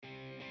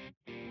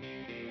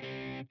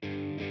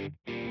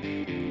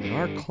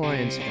our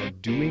clients are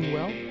doing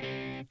well,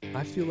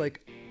 I feel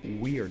like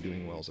we are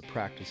doing well as a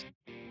practice.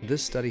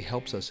 This study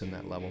helps us in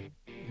that level,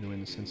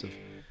 in the sense of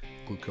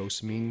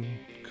glucosamine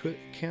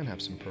can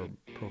have some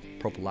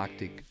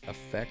prophylactic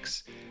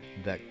effects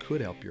that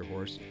could help your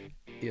horse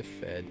if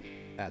fed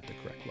at the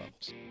correct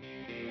levels.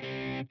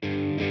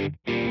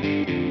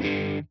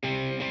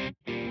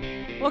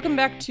 Welcome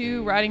back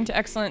to Riding to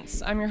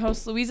Excellence. I'm your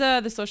host, Louisa,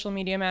 the social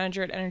media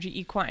manager at Energy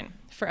Equine.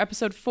 For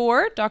episode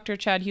 4, Dr.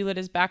 Chad Hewlett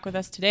is back with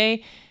us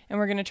today, and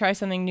we're going to try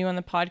something new on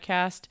the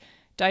podcast,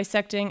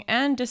 dissecting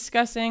and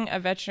discussing a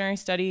veterinary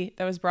study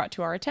that was brought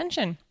to our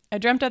attention. I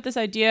dreamt up this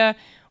idea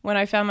when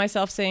I found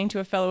myself saying to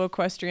a fellow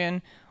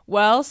equestrian,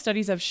 well,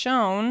 studies have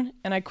shown,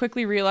 and I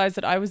quickly realized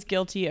that I was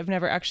guilty of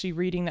never actually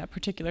reading that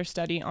particular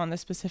study on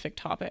this specific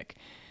topic.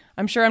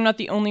 I'm sure I'm not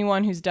the only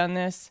one who's done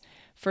this.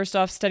 First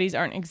off, studies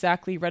aren't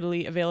exactly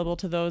readily available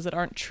to those that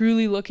aren't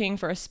truly looking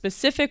for a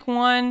specific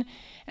one.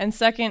 And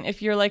second,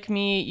 if you're like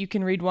me, you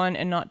can read one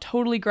and not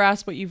totally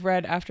grasp what you've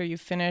read after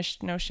you've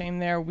finished. No shame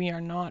there. We are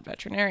not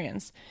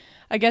veterinarians.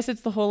 I guess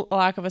it's the whole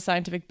lack of a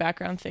scientific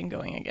background thing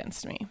going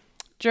against me.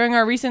 During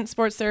our recent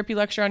sports therapy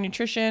lecture on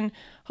nutrition,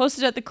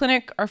 hosted at the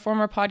clinic, our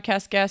former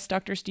podcast guest,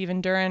 Dr. Stephen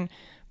Duran,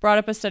 brought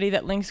up a study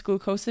that links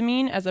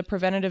glucosamine as a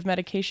preventative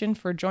medication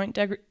for joint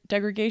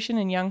degradation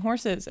in young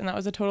horses. And that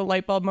was a total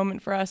light bulb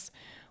moment for us.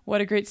 What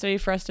a great study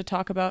for us to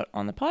talk about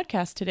on the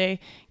podcast today,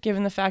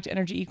 given the fact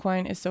Energy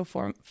Equine is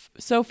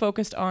so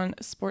focused on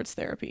sports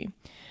therapy.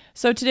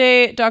 So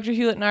today, Dr.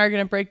 Hewlett and I are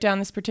going to break down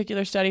this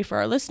particular study for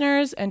our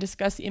listeners and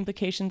discuss the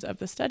implications of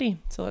the study.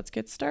 So let's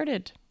get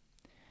started.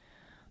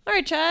 All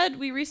right, Chad,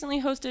 we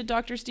recently hosted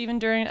Dr. Stephen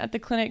Duran at the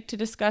clinic to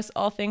discuss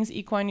all things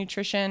equine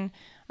nutrition.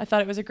 I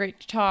thought it was a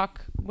great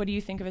talk. What do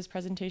you think of his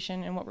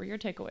presentation, and what were your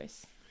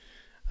takeaways?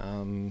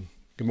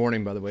 Good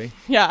morning, by the way.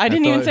 Yeah, I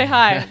didn't even say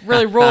hi.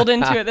 Really rolled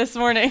into it this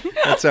morning.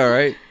 That's all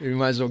right. We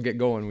might as well get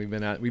going. We've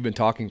been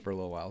talking for a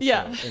little while.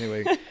 Yeah. So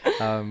anyway,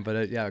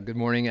 good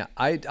morning.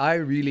 I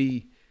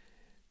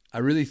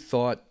really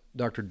thought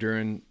Dr.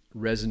 Duran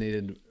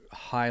resonated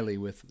highly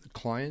with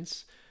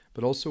clients,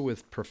 but also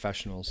with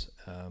professionals.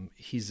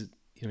 He's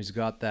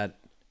got that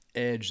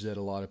edge that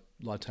a lot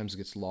of times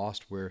gets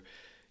lost, where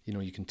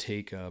you can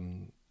take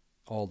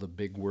all the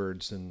big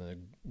words and the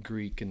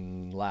Greek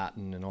and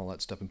Latin and all that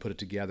stuff and put it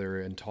together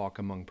and talk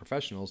among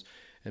professionals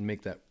and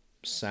make that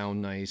sound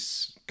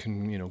nice,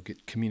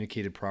 get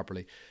communicated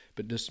properly.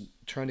 But just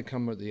trying to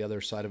come at the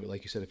other side of it,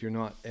 like you said, if you're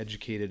not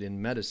educated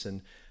in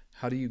medicine,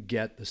 how do you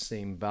get the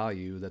same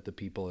value that the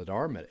people that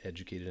are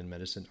educated in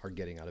medicine are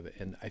getting out of it?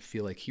 And I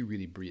feel like he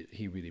really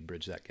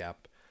bridged that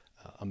gap.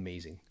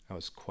 Amazing. I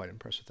was quite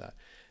impressed with that.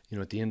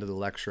 At the end of the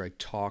lecture, I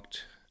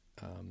talked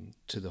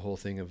to the whole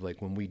thing of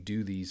like when we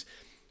do these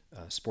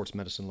sports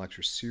medicine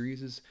lecture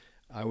series,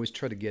 I always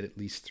try to get at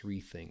least 3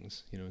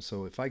 things.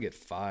 So if I get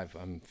 5,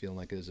 I'm feeling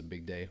like it is a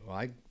big day.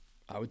 Well,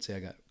 I would say I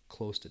got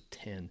close to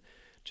 10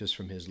 just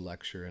from his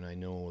lecture, and I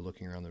know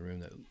looking around the room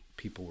that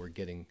people were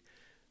getting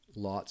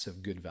lots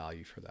of good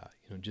value for that.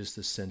 Just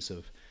the sense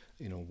of,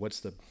 what's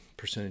the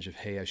percentage of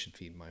hay I should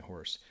feed my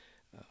horse.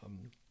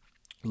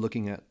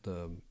 Looking at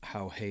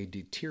how hay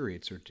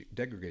deteriorates or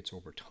degrades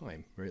over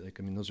time, right?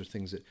 Those are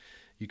things that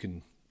you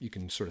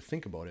can sort of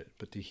think about it,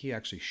 but he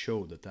actually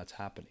showed that that's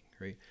happening,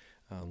 right?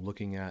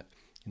 Looking at,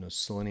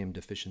 selenium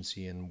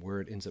deficiency and where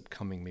it ends up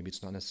coming. Maybe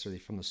it's not necessarily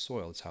from the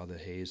soil. It's how the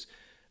haze,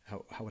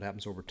 how it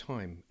happens over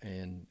time,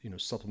 and,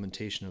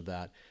 supplementation of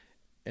that,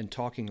 and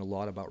talking a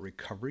lot about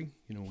recovery.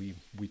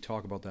 We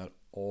talk about that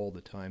all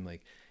the time.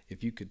 Like,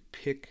 if you could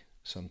pick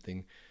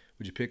something,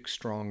 would you pick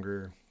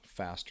stronger,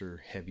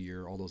 faster,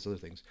 heavier, all those other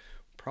things?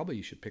 Probably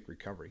you should pick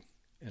recovery.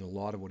 And a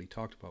lot of what he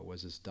talked about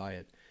was his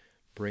diet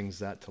brings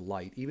that to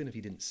light. Even if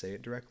he didn't say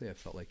it directly, I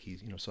felt like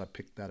so I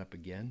picked that up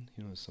again,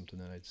 it's something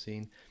that I'd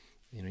seen.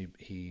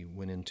 He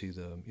went into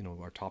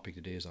our topic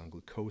today is on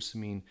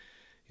glucosamine.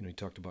 He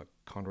talked about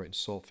chondroitin and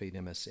sulfate,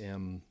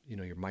 MSM,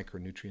 your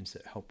micronutrients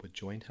that help with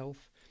joint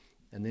health.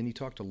 And then he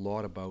talked a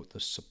lot about the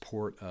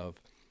support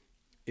of,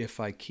 if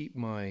I keep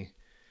my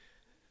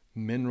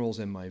minerals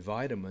and my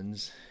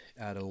vitamins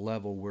at a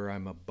level where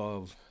I'm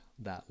above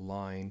that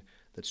line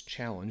that's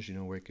challenged,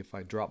 where if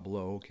I drop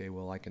below, okay,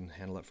 well, I can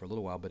handle it for a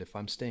little while, but if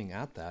I'm staying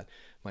at that,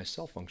 my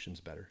cell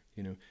function's better,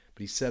 But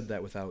he said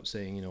that without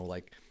saying,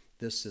 like,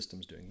 this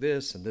system's doing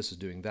this and this is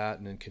doing that,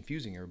 and then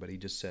confusing everybody. He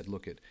just said,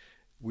 look,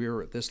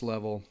 we're at this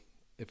level.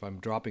 If I'm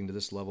dropping to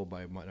this level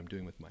by what I'm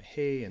doing with my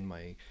hay and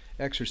my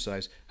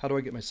exercise, how do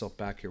I get myself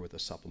back here with a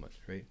supplement,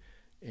 right?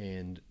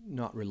 And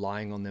not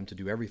relying on them to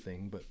do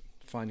everything, but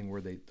finding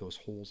where those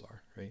holes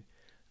are, right?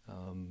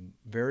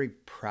 Very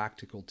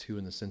practical too,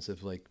 in the sense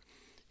of like,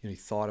 he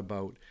thought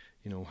about,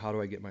 how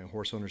do I get my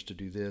horse owners to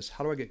do this?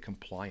 How do I get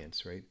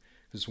compliance, right?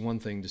 Because it's one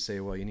thing to say,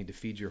 well, you need to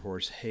feed your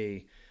horse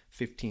hay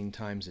 15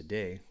 times a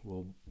day.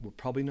 Well, we're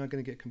probably not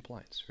going to get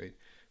compliance, right?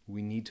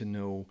 We need to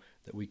know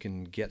that we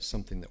can get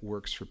something that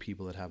works for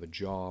people that have a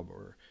job,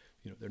 or,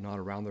 they're not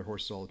around their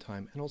horses all the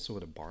time, and also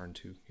at a barn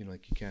too.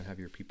 Like, you can't have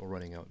your people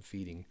running out and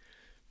feeding,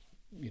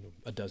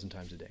 a dozen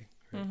times a day,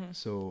 right? Mm-hmm.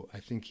 So I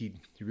think he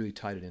really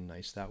tied it in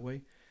nice that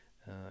way.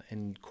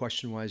 And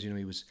question wise,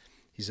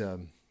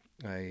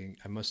 I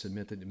must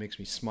admit that it makes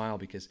me smile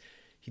because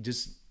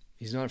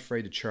he's not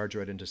afraid to charge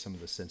right into some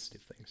of the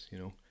sensitive things,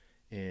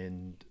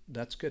 and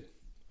that's good.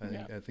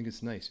 I think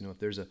it's nice. If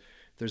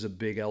there's a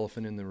big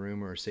elephant in the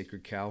room or a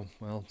sacred cow,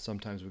 well,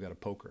 sometimes we got to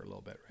poke her a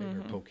little bit, right?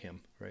 Or poke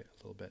him, right? A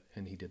little bit.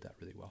 And he did that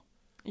really well.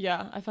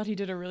 Yeah, I thought he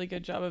did a really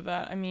good job of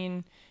that. I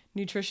mean,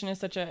 nutrition is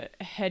such a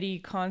heady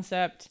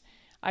concept.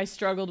 I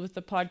struggled with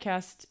the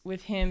podcast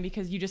with him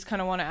because you just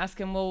kind of want to ask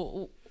him,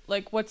 well,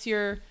 like, what's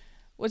your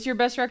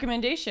best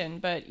recommendation?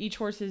 But each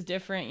horse is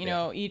different,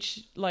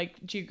 each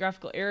like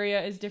geographical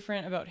area is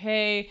different about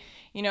hay,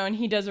 and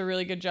he does a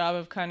really good job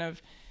of kind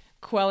of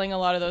quelling a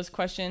lot of those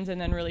questions and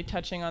then really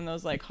touching on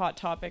those like hot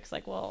topics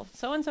like, well,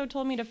 so-and-so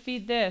told me to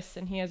feed this.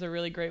 And he has a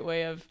really great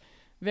way of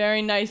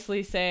very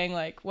nicely saying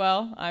like,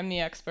 well, I'm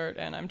the expert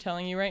and I'm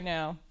telling you right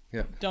now,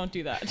 don't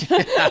do that.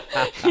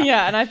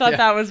 Yeah. And I thought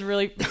that was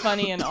really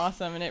funny and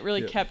awesome. And it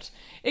really kept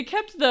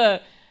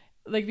the,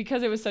 like,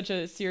 because it was such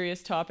a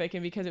serious topic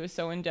and because it was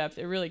so in depth,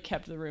 it really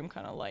kept the room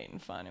kind of light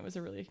and fun. It was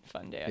a really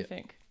fun day, I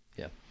think.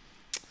 Yeah.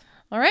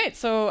 All right.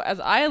 So as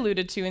I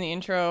alluded to in the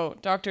intro,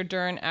 Dr.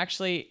 Dern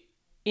actually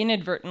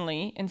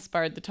inadvertently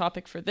inspired the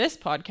topic for this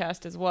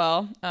podcast as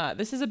well.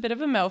 This is a bit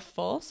of a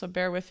mouthful, so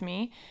bear with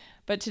me.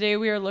 But today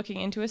we are looking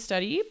into a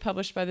study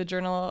published by the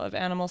Journal of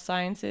Animal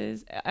Science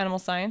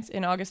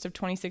in August of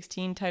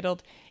 2016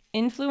 titled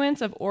Influence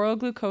of Oral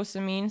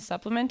Glucosamine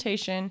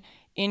Supplementation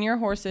in Your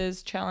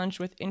Horses Challenged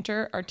with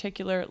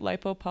Interarticular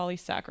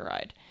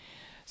Lipopolysaccharide.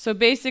 So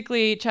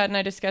basically, Chad and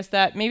I discussed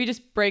that. Maybe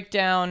just break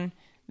down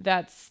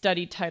that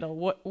study title.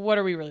 What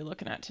are we really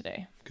looking at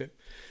today? Okay.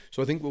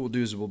 So I think what we'll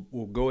do is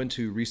we'll go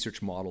into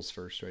research models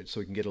first, right?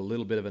 So we can get a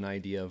little bit of an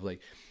idea of like,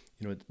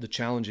 the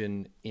challenge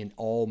in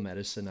all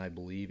medicine, I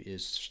believe,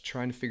 is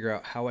trying to figure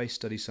out how I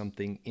study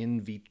something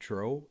in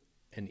vitro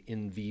and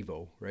in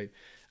vivo, right?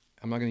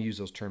 I'm not going to use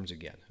those terms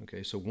again,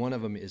 okay? So one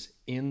of them is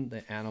in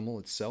the animal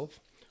itself,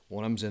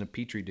 one of them is in a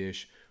petri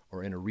dish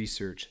or in a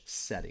research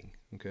setting,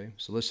 okay?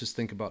 So let's just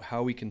think about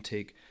how we can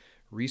take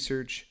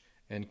research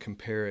and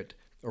compare it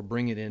or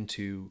bring it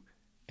into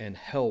and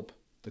help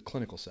the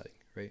clinical setting,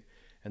 right?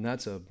 And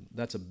that's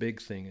a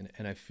big thing.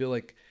 And I feel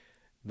like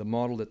the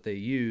model that they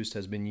used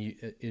has been,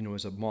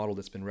 is a model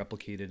that's been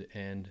replicated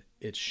and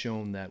it's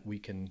shown that we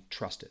can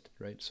trust it,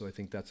 right? So I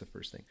think that's the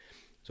first thing.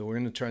 So we're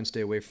going to try and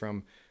stay away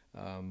from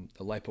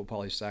the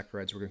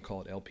lipopolysaccharides. We're going to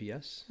call it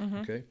LPS,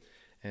 okay?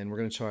 And we're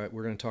going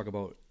to talk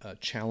about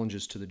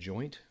challenges to the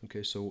joint,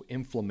 okay? So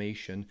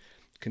inflammation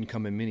can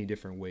come in many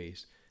different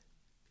ways.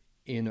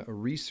 In a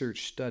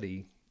research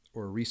study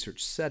or a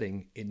research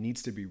setting, it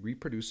needs to be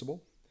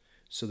reproducible,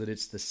 so that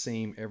it's the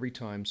same every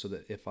time, so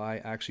that if I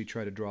actually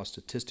try to draw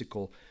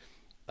statistical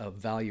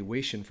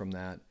evaluation from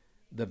that,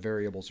 the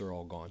variables are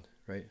all gone,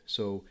 right?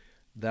 So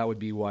that would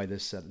be why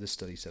this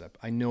study set up.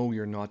 I know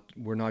we're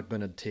not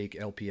going to take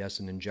LPS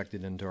and inject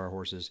it into our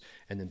horses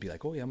and then be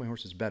like, oh yeah, my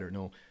horse is better.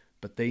 No,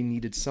 but they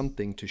needed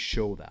something to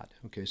show that.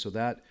 Okay, so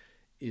that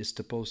is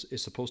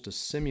supposed to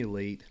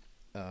simulate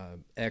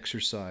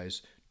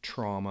exercise,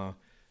 trauma,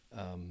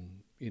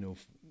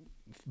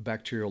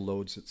 bacterial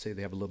loads. Let's say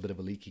they have a little bit of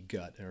a leaky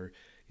gut, or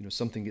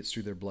something gets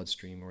through their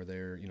bloodstream, or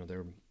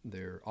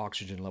their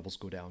oxygen levels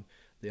go down.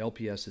 The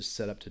LPS is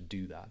set up to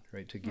do that,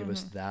 right? To give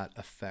us that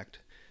effect,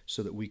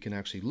 so that we can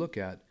actually look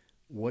at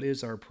what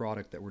is our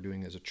product that we're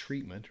doing as a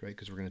treatment, right?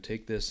 Because we're going to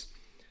take this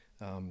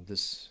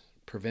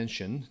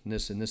prevention. In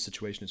this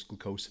situation, it's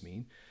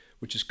glucosamine,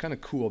 which is kind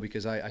of cool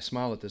because I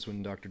smiled at this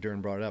when Dr.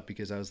 Dern brought it up,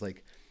 because I was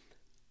like,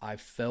 I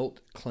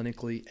felt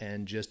clinically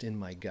and just in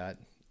my gut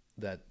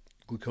that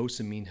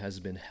glucosamine has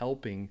been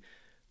helping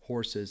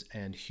horses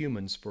and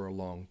humans for a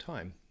long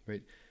time,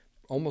 right?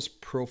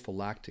 Almost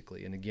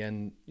prophylactically. And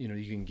again, you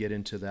can get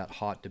into that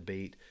hot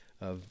debate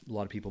of a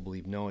lot of people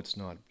believe, no, it's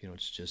not,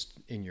 it's just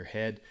in your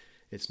head.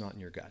 It's not in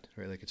your gut,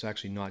 right? Like it's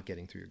actually not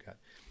getting through your gut.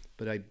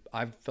 But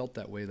I've felt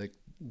that way, like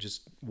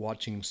just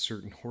watching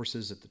certain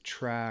horses at the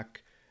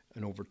track,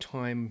 and over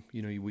time,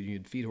 when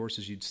you'd feed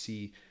horses, you'd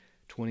see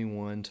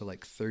 21 to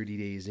like 30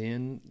 days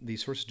in,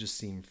 these horses just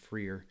seem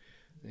freer.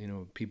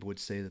 People would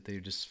say that they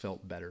just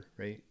felt better,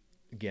 right?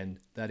 Again,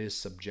 that is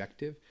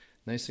subjective.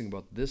 Nice thing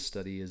about this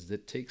study is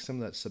that it takes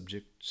some of that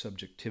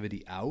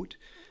subjectivity out,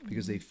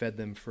 because they fed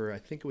them for, I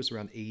think it was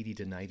around 80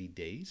 to 90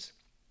 days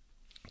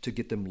to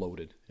get them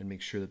loaded and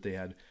make sure that they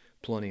had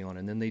plenty on.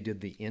 And then they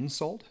did the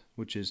insult,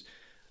 which is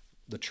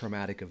the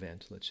traumatic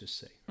event, let's just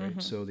say,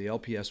 right? So the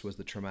LPS was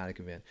the traumatic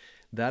event.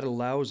 That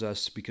allows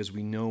us, because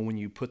we know when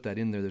you put that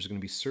in there's going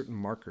to be certain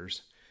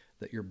markers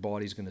that your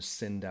body's going to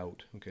send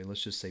out. Okay,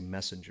 let's just say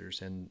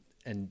messengers, and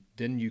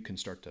then you can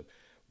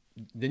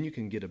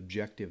get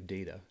objective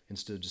data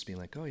instead of just being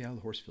like, oh yeah, the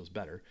horse feels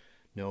better.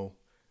 No,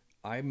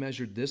 I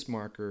measured this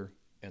marker,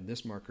 and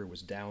this marker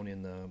was down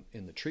in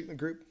the treatment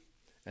group,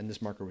 and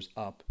this marker was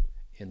up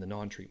in the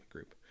non-treatment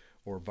group,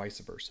 or vice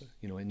versa.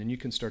 And then you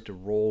can start to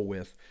roll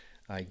with,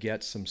 I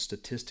get some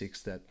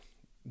statistics that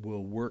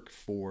will work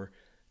for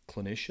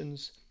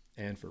clinicians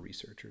and for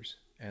researchers.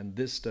 And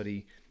this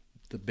study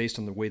based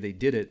on the way they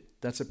did it,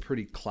 that's a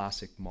pretty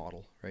classic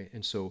model, right?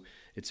 And so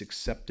it's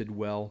accepted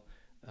well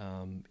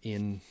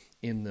in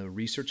the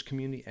research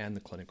community and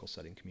the clinical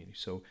setting community.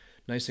 So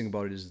nice thing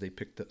about it is they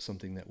picked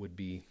something that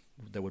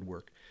would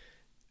work.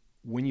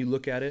 When you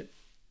look at it,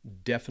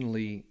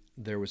 definitely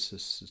there was a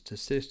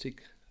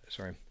statistical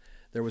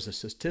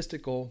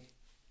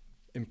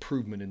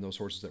improvement in those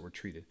horses that were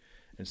treated.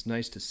 And it's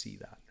nice to see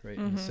that, right?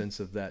 In the sense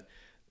of that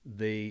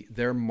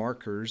their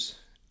markers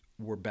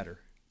were better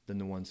than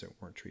the ones that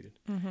weren't treated.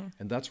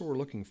 And that's what we're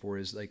looking for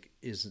is like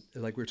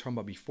we were talking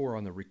about before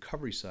on the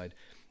recovery side.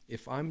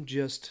 If I'm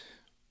just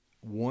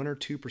 1 or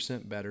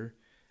 2% better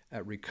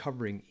at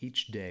recovering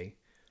each day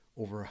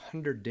over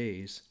 100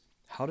 days,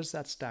 how does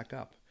that stack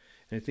up?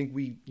 And I think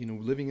we,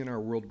 living in our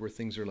world where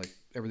things are like,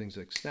 everything's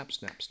like snap,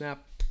 snap,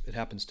 snap, it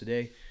happens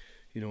today,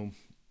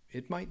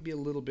 it might be a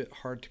little bit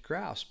hard to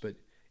grasp, but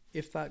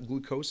if that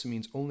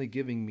glucosamine's only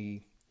giving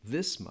me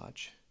this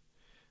much,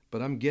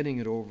 but I'm getting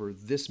it over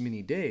this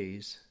many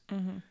days,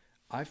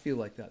 I feel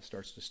like that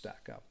starts to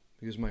stack up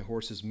because my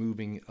horse is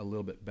moving a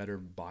little bit better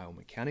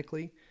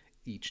biomechanically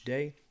each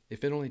day.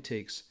 If it only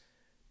takes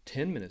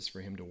 10 minutes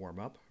for him to warm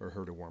up or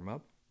her to warm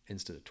up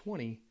instead of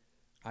 20,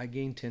 I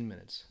gain 10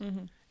 minutes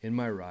in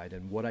my ride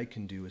and what I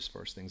can do as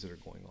far as things that are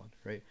going on,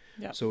 right?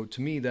 Yep. So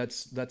to me,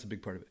 that's a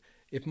big part of it.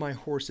 If my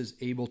horse is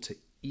able to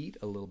eat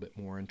a little bit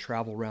more and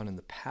travel around in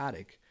the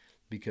paddock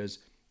because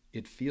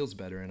it feels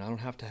better and I don't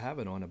have to have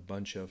it on a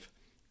bunch of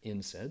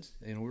NSAIDs,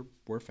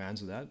 we're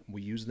fans of that.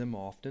 We use them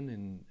often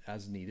and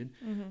as needed.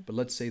 But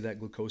let's say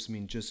that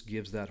glucosamine just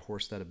gives that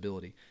horse that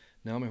ability.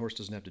 Now my horse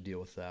doesn't have to deal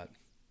with that.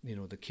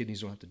 The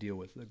kidneys don't have to deal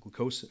with the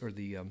glucose or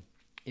the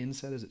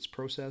NSAID as it's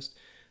processed.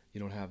 You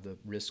don't have the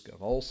risk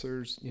of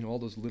ulcers, all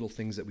those little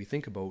things that we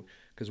think about.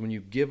 Because when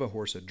you give a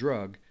horse a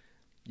drug,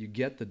 you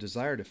get the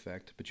desired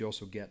effect, but you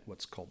also get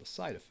what's called the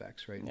side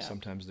effects, right? Yeah. And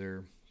sometimes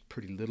they're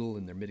pretty little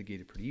and they're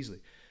mitigated pretty easily.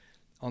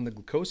 On the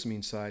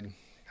glucosamine side,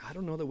 I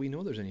don't know that we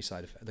know there's any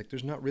side effect. Like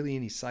there's not really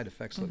any side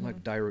effects.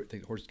 Like diarrhea, the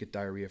horses get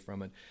diarrhea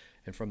from it.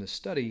 And from this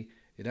study,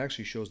 it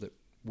actually shows that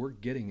we're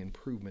getting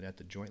improvement at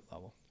the joint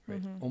level,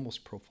 right?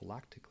 Almost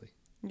prophylactically.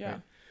 Yeah.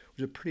 Right? Which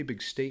is a pretty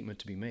big statement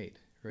to be made,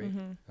 right?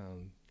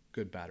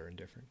 Good, bad, or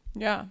indifferent.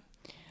 Yeah.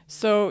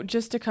 So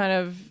just to kind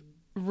of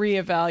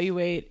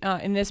reevaluate,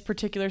 in this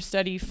particular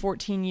study,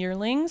 14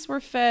 yearlings were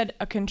fed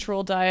a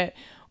control diet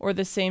or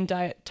the same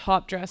diet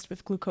top dressed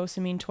with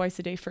glucosamine twice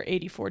a day for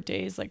 84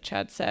 days, like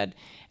Chad said.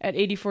 At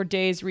 84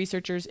 days,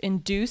 researchers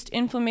induced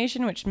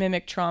inflammation, which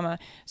mimicked trauma.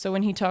 So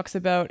when he talks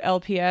about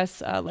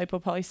LPS,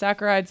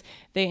 lipopolysaccharides,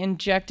 they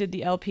injected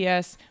the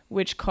LPS,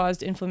 which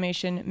caused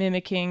inflammation,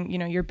 mimicking,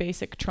 your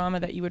basic trauma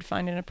that you would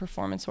find in a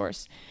performance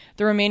horse.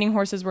 The remaining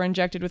horses were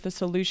injected with a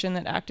solution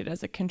that acted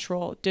as a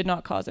control, did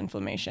not cause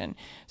inflammation.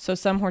 So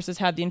some horses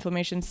had the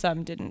inflammation,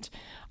 some didn't.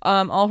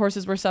 All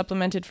horses were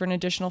supplemented for an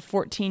additional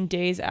 14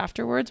 days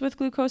afterwards with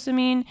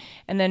glucosamine,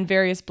 and then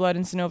various blood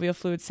and synovial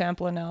fluid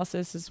sample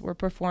analyses were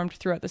performed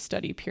throughout the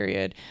study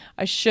period.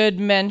 I should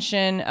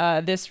mention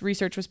this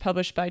research was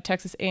published by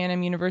Texas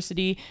A&M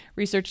University.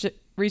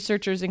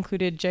 Researchers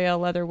included J.L.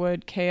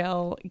 Leatherwood,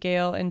 K.L.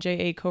 Gale, and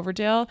J.A.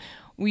 Coverdale.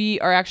 We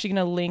are actually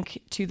going to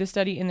link to the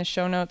study in the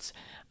show notes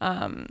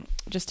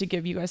just to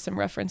give you guys some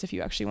reference if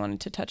you actually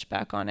wanted to touch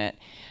back on it.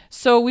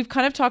 So we've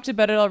kind of talked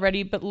about it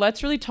already, but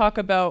let's really talk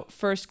about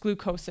first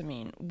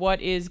glucosamine.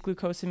 What is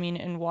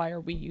glucosamine and why are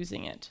we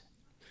using it?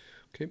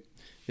 Okay.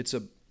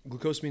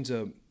 Glucosamine's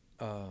a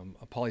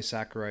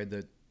polysaccharide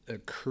that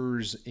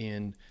occurs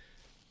in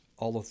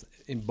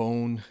in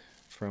bone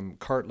from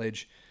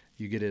cartilage.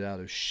 You get it out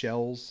of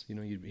shells.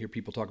 You hear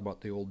people talk about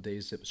the old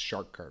days, it was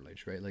shark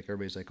cartilage, right? Like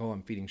everybody's like, oh,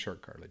 I'm feeding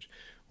shark cartilage,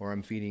 or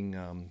I'm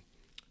feeding,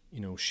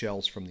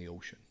 shells from the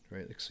ocean,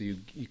 right? Like, so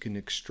you can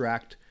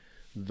extract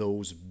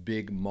those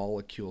big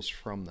molecules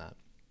from that.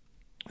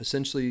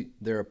 Essentially,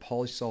 they're a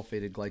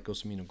polysulfated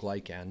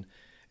glycosaminoglycan,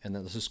 and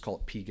then let's just call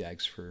it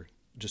PGAGs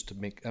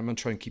I'm going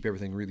to try and keep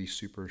everything really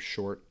super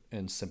short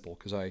and simple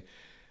because I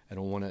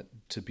don't want it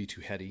to be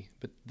too heady.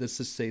 But let's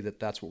just say that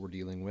that's what we're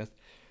dealing with.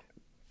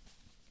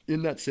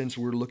 In that sense,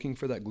 we're looking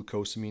for that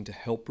glucosamine to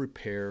help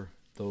repair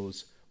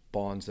those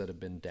bonds that have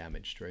been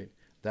damaged, right?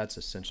 That's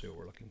essentially what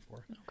we're looking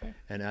for. Okay.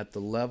 And at the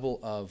level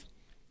of,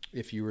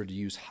 if you were to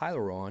use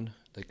hyaluron,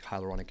 like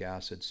hyaluronic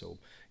acid, so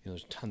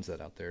there's tons of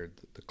that out there,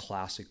 the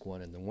classic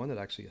one, and the one that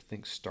actually I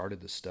think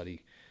started the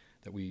study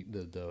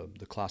that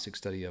the classic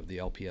study of the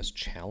LPS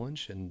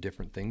challenge and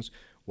different things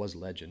was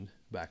Legend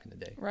back in the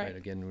day. Right.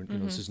 Again,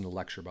 this isn't a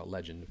lecture about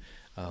Legend.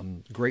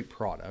 Great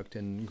product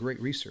and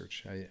great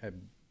research.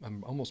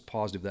 I'm almost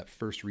positive that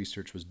first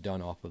research was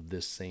done off of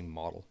this same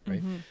model,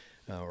 right?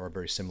 Or a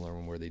very similar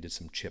one where they did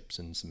some chips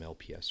and some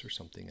LPS or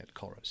something at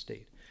Colorado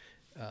State.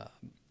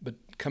 But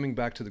coming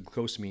back to the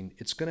glucosamine,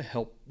 it's going to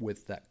help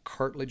with that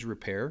cartilage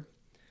repair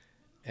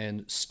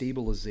and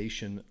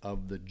stabilization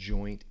of the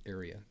joint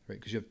area, right?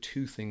 Because you have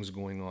two things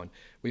going on.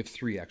 We have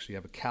three actually. You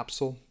have a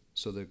capsule,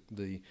 so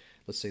the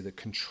let's say the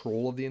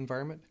control of the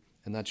environment,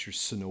 and that's your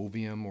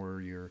synovium or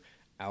your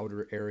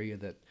outer area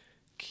that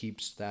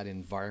keeps that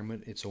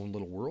environment its own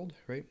little world,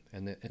 right?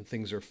 And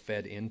things are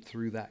fed in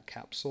through that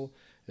capsule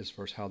as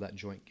far as how that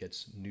joint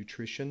gets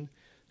nutrition.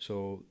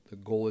 So the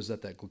goal is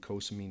that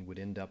glucosamine would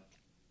end up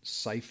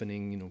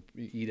siphoning, you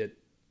eat it,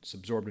 it's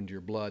absorbed into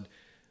your blood,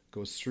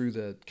 goes through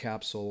the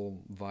capsule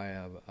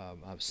via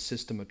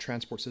a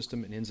transport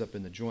system, and ends up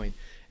in the joint.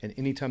 And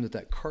anytime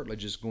that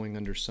cartilage is going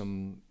under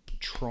some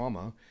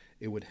trauma,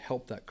 it would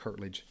help that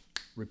cartilage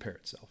repair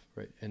itself,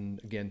 right? And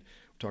again,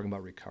 we're talking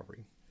about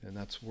recovery. And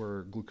that's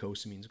where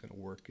glucosamine is going to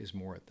work, is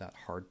more at that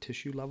hard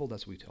tissue level.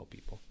 That's what we tell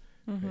people,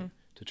 right?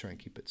 To try and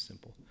keep it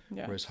simple.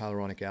 Yeah. Whereas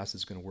hyaluronic acid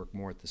is going to work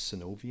more at the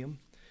synovium,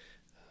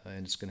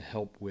 and it's going to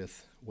help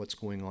with what's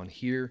going on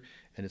here,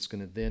 and it's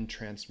going to then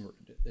transfer.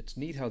 It's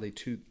neat how the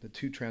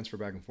two transfer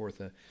back and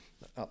forth.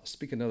 I'll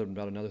speak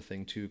about another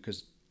thing too,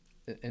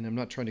 and I'm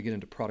not trying to get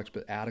into products,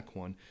 but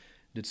Adequan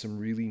did some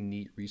really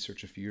neat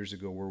research a few years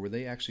ago where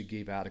they actually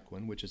gave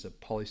Adequan, which is a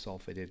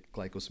polysulfated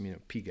glycosamine,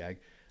 PGAG,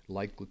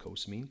 like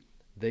glucosamine.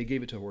 They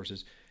gave it to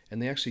horses, and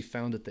they actually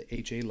found that the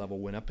HA level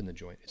went up in the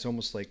joint. It's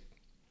almost like,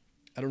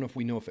 I don't know if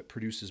we know if it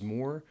produces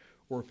more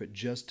or if it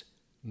just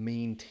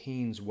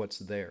maintains what's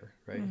there,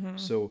 right?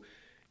 So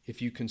if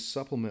you can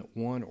supplement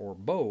one or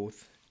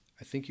both,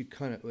 I think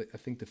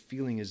the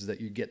feeling is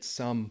that you get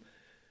some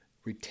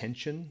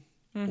retention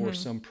or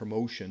some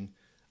promotion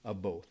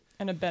of both.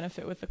 And a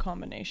benefit with the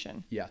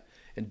combination. Yeah.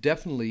 And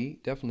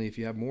definitely, if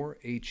you have more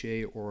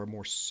HA or a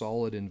more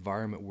solid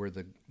environment where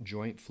the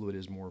joint fluid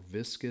is more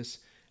viscous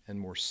and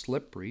more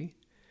slippery,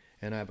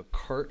 and I have a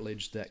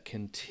cartilage that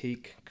can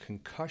take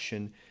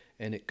concussion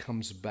and it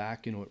comes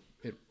back,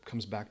 it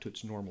comes back to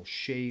its normal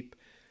shape,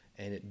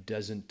 and it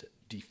doesn't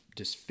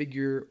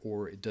disfigure,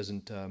 or it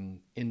doesn't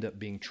end up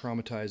being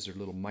traumatized or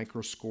little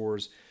micro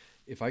scores.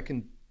 If I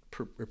can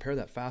repair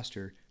that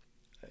faster,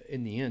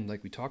 in the end,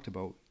 like we talked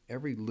about,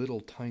 every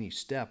little tiny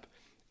step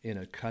in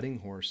a cutting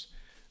horse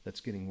that's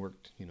getting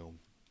worked, I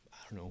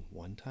don't know,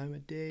 one time a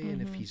day,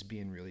 and if he's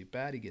being really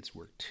bad, he gets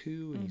worked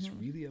two, and he's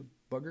really a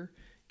bugger,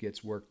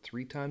 gets worked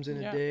 3 times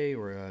in a day,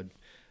 or an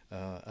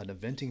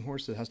eventing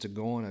horse that has to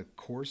go on a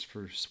course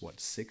for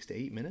 6 to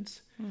 8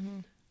 minutes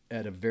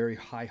at a very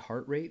high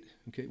heart rate.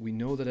 Okay, we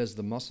know that as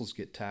the muscles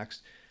get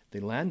taxed, they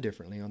land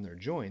differently on their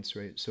joints,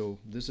 right? So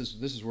this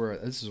is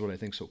what I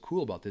think so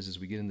cool about this, is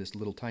we get in this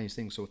little tiny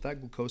thing. So with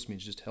that glucosamine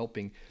is just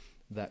helping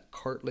that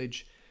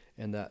cartilage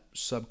and that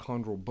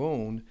subchondral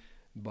bone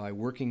by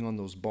working on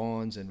those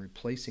bonds and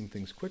replacing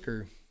things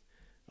quicker.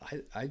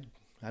 I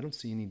don't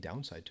see any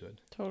downside to it.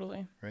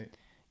 Totally. Right.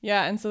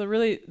 Yeah, and so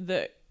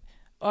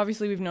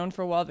obviously we've known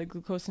for a while that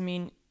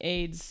glucosamine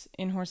aids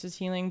in horses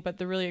healing, but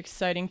the really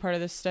exciting part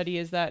of this study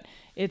is that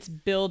it's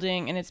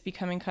building and it's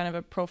becoming kind of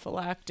a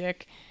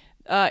prophylactic.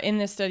 In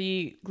this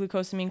study,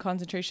 glucosamine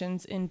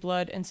concentrations in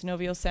blood and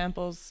synovial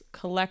samples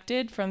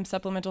collected from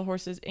supplemental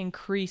horses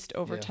increased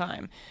over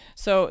time.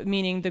 So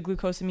meaning the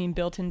glucosamine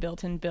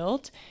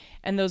built.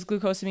 And those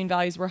glucosamine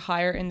values were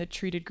higher in the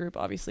treated group,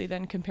 obviously,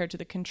 than compared to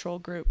the control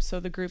group. So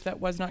the group that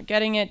was not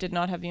getting it did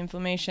not have the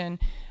inflammation.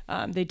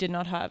 They did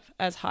not have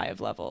as high of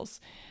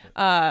levels.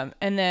 And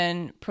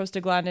then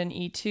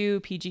prostaglandin E2,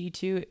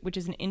 PGE2, which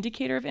is an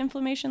indicator of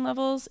inflammation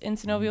levels in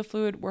synovial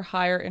fluid, were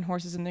higher in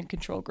horses in the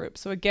control group.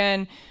 So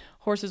again,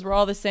 horses were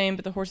all the same,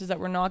 but the horses that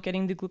were not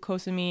getting the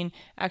glucosamine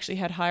actually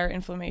had higher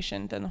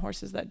inflammation than the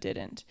horses that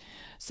didn't.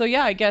 So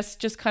yeah, I guess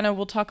just kind of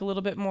we'll talk a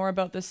little bit more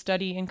about the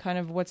study and kind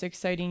of what's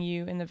exciting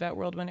you in the vet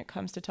world when it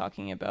comes to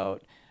talking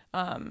about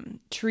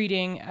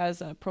treating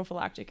as a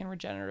prophylactic and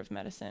regenerative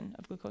medicine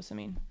of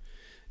glucosamine.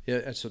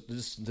 Yeah, so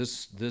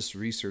this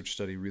research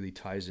study really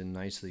ties in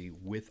nicely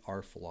with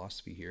our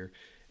philosophy here,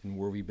 and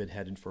where we've been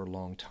headed for a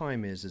long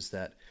time is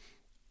that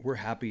we're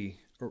happy.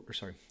 Or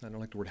sorry, I don't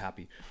like the word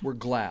happy. We're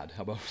glad.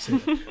 How about we say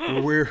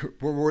that?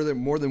 we're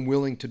more than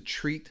willing to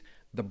treat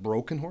the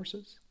broken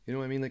horses. You know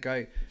what I mean?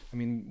 Like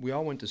we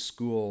all went to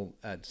school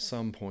at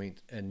some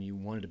point, and you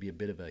wanted to be a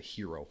bit of a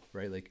hero,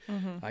 right? Like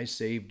I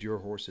saved your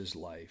horse's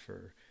life,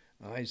 or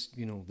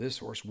this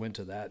horse went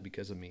to that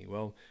because of me.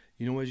 Well,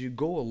 as you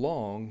go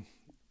along,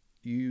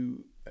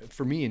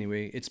 for me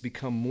anyway, it's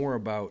become more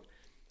about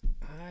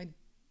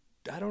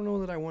I don't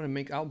know that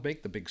I'll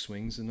make the big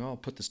swings, and I'll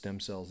put the stem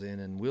cells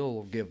in, and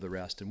we'll give the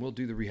rest, and we'll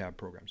do the rehab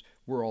programs.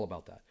 We're all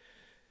about that.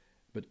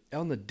 But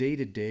on the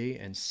day-to-day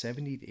and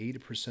 70 to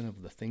 80%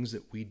 of the things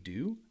that we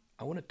do,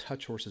 I want to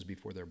touch horses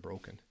before they're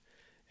broken.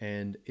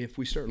 And if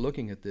we start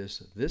looking at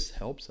this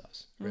helps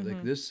us, right?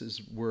 Like this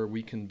is where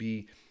we can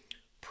be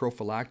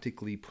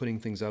prophylactically putting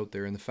things out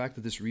there. And the fact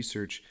that this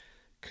research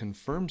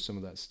confirms some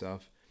of that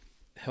stuff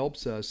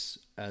helps us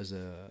as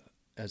a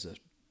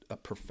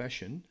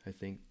profession, I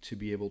think, to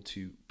be able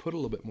to put a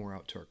little bit more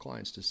out to our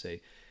clients to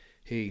say,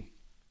 hey,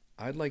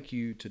 I'd like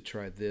you to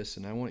try this,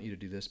 and I want you to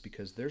do this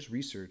because there's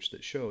research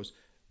that shows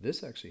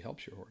this actually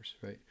helps your horse,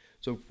 right?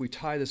 So if we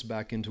tie this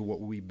back into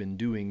what we've been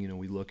doing,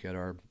 we look at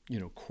our,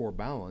 core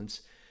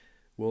balance.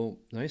 Well,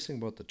 the nice thing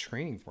about the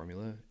training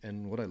formula,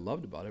 and what I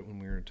loved about it when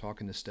we were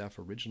talking to staff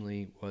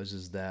originally,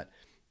 is that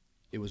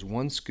it was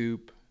one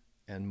scoop,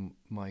 and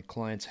my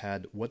clients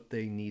had what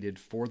they needed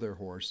for their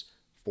horse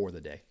for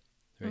the day.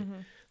 right?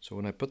 So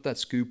when I put that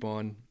scoop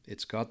on,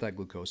 it's got that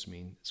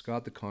glucosamine, it's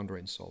got the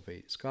chondroitin sulfate,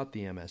 it's got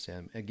the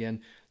MSM.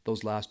 Again,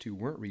 those last two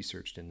weren't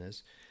researched in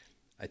this.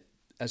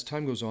 As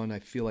time goes on, I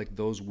feel like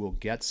those will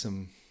get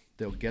some,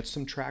 they'll get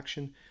some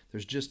traction.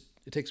 There's just,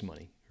 it takes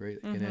money, right?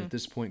 And at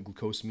this point,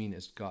 glucosamine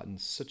has gotten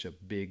such a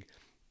big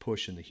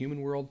push in the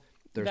human world.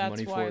 There's money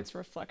for it. That's why it's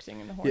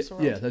reflecting in the horse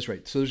world. Yeah, that's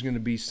right. So there's going to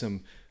be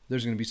some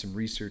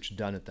research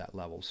done at that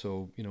level.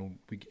 So, you know,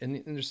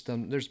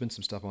 there's been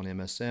some stuff on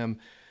MSM.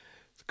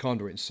 The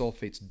chondroitin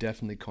sulfate's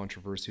definitely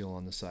controversial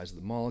on the size of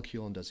the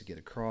molecule and does it get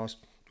across?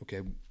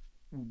 Okay,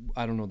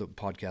 I don't know that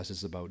the podcast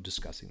is about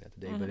discussing that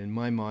today, but in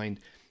my mind,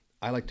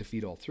 I like to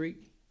feed all three.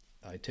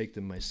 I take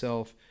them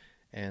myself,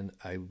 and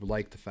I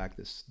like the fact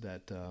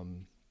that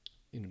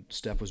you know,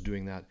 Steph was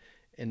doing that.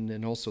 And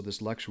then also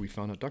this lecture, we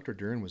found out Dr.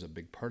 Dern was a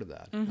big part of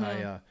that.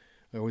 I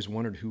always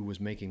wondered who was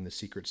making the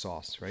secret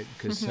sauce, right?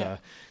 Because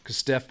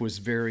Steph was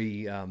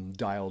very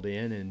dialed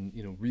in and,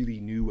 you know, really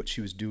knew what she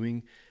was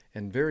doing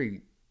and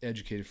very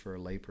educated for a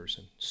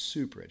layperson,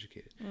 super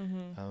educated.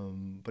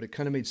 But it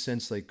kind of made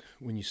sense, like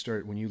when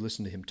you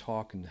listen to him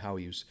talk and how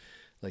he was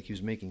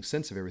making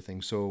sense of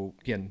everything. So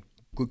again,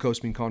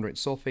 glucosamine, chondroitin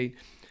sulfate,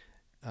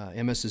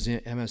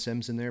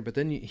 MSM's in there, but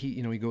then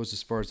he goes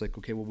as far as like,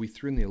 okay, well, we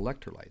threw in the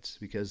electrolytes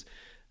because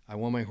I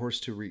want my horse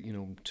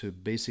to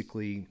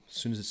basically, as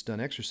soon as it's done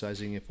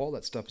exercising, if all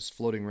that stuff is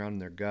floating around in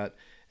their gut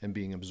and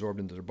being absorbed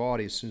into their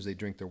body, as soon as they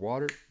drink their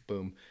water,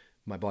 boom,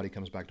 my body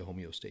comes back to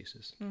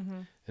homeostasis.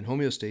 And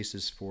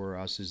homeostasis for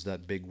us is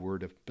that big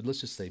word of, but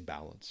let's just say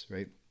balance,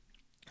 right?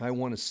 I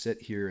want to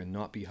sit here and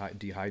not be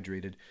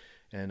dehydrated,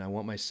 and I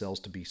want my cells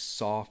to be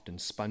soft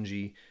and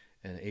spongy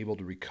and able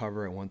to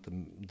recover. I want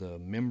the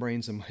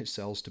membranes of my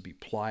cells to be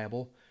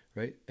pliable,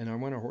 right? And I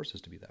want our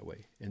horses to be that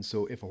way. And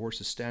so if a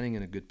horse is standing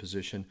in a good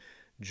position,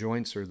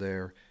 joints are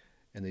there,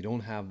 and they don't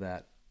have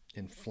that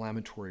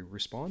inflammatory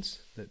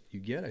response that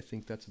you get, I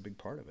think that's a big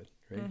part of it,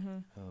 right?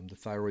 The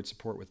thyroid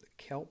support with the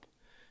kelp,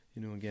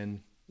 you know,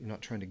 again, we're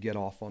not trying to get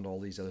off onto all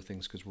these other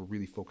things because we're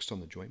really focused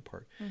on the joint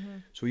part.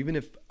 So even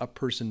if a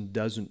person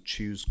doesn't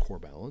choose core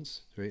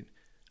balance, right?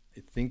 I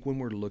think when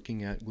we're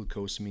looking at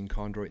glucosamine,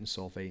 chondroitin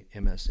sulfate,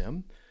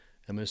 MSM,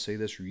 I'm going to say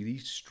this really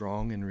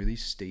strong and really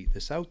state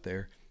this out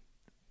there.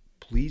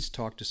 Please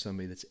talk to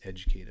somebody that's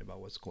educated about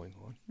what's going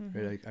on,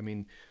 right? I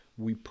mean,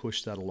 we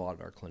push that a lot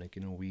at our clinic.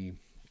 You know,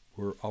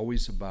 we're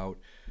always about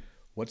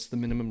what's the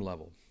minimum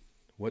level,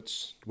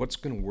 what's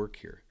going to work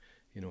here.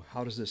 You know,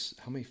 how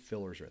many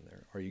fillers are in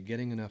there? Are you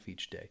getting enough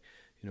each day?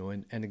 You know,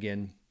 and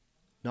again,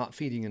 not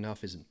feeding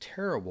enough isn't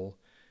terrible,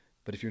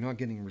 but if you're not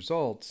getting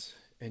results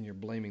and you're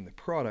blaming the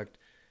product,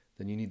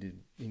 then you need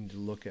to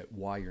look at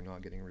why you're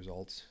not getting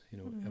results. You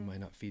know, am I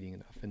not feeding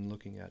enough? And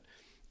looking at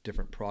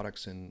different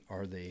products and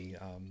are they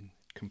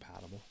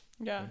compatible?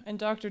 Yeah, right? And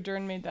Dr.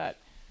 Dern made that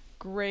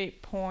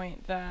great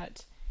point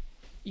that,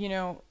 you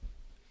know,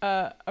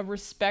 a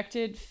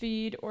respected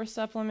feed or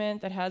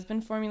supplement that has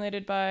been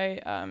formulated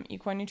by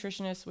equine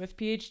nutritionists with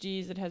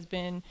PhDs, that has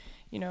been,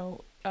 you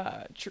know,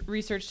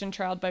 researched and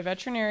trialed by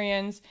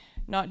veterinarians,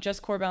 not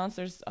just Core Balance.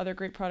 There's other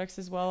great products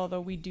as well,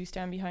 although we do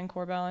stand behind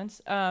Core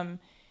Balance.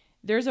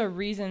 There's a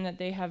reason that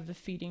they have the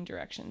feeding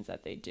directions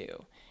that they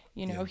do.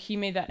 You know, he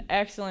made that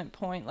excellent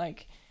point.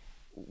 Like,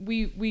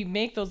 we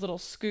make those little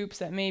scoops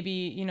that maybe,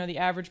 you know, the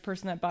average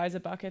person that buys a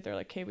bucket, they're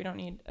like, okay, we don't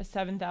need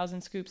 7,000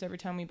 scoops every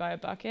time we buy a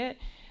bucket.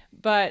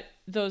 But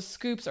those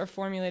scoops are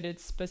formulated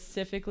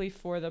specifically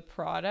for the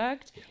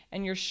product,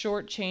 and you're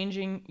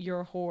shortchanging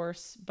your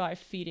horse by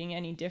feeding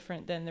any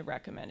different than the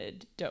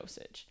recommended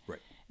dosage. Right.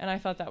 And I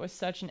thought that was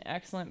such an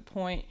excellent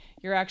point.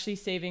 You're actually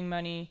saving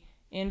money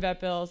in vet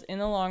bills in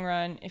the long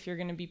run if you're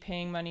going to be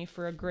paying money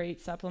for a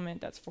great supplement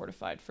that's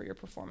fortified for your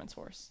performance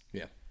horse.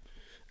 Yeah.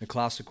 A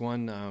classic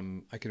one,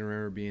 I can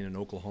remember being in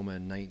Oklahoma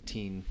in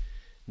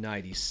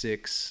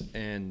 1996,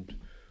 and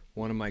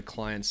one of my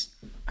clients,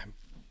 I'm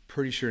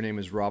pretty sure her name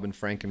is Robin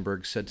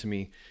Frankenberg, said to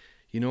me,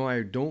 you know,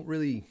 it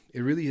really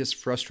is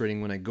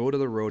frustrating when I go to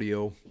the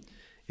rodeo.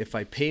 If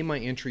I pay my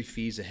entry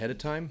fees ahead of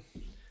time,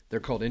 they're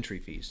called entry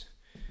fees.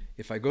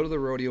 If I go to the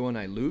rodeo and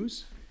I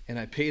lose and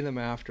I pay them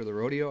after the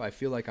rodeo, I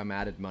feel like I'm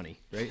added money,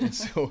 right? And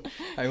so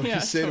I would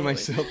just say to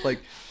myself, like,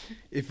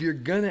 if you're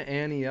going to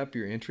ante up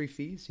your entry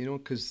fees, you know,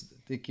 because,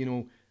 like, you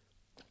know,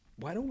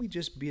 why don't we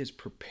just be as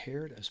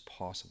prepared as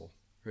possible,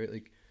 right?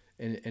 Like,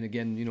 and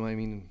again, you know, I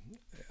mean,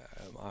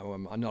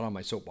 I'm not on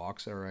my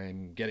soapbox, or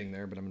I'm getting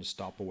there, but I'm going to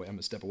step away.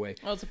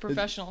 Well, it's a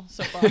professional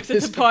soapbox.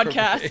 It's a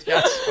podcast.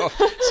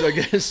 So I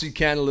guess you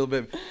can a little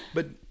bit,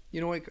 but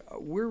you know, like,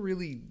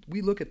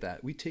 we look at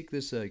that. We take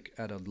this like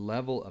at a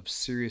level of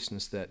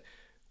seriousness that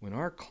when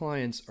our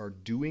clients are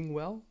doing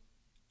well,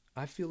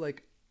 I feel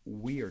like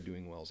we are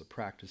doing well as a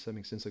practice. That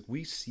makes sense. Like,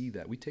 we see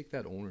that, we take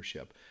that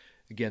ownership.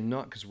 Again,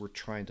 not because we're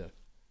trying to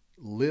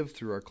live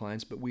through our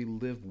clients, but we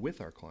live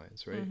with our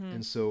clients, right?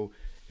 And so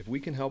if we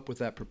can help with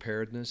that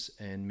preparedness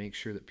and make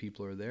sure that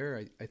people are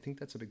there, I think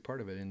that's a big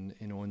part of it. And,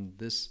 you know, and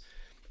this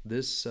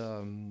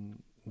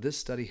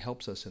study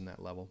helps us in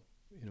that level,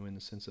 you know, in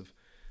the sense of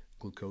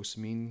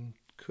glucosamine,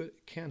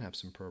 can have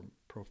some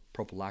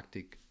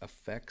prophylactic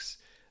effects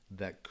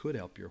that could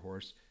help your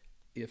horse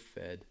if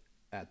fed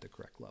at the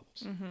correct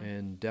levels.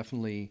 And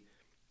definitely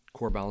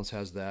Core Balance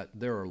has that.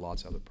 There are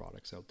lots of other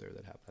products out there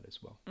that have that as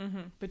well.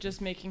 But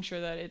just making sure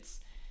that it's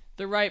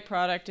the right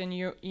product, and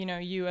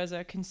you as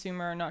a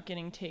consumer are not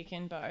getting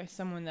taken by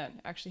someone that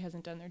actually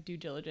hasn't done their due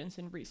diligence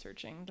in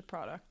researching the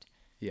product.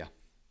 Yeah.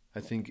 I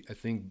think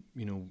this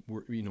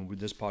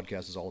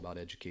podcast is all about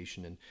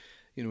education, and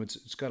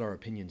it's got our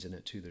opinions in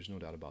it too. There's no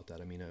doubt about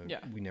that. I mean,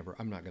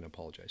 I'm not going to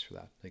apologize for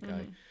that. Like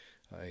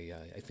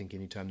I think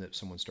anytime that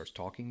someone starts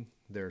talking,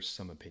 there's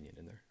some opinion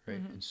in there,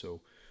 right? And so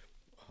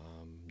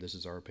this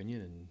is our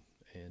opinion,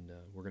 and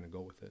we're going to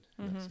go with it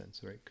in that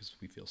sense, right? Because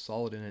we feel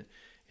solid in it,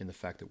 in the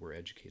fact that we're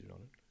educated on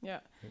it. Yeah.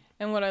 Right?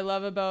 And what I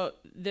love about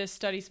this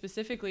study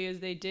specifically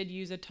is they did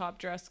use a top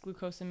dress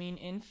glucosamine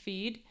in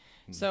feed.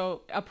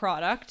 So a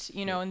product,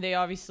 and they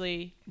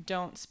obviously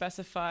don't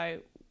specify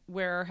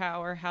where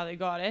or how they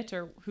got it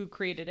or who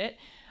created it.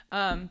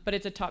 But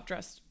it's a top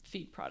dress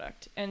feed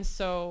product. And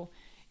so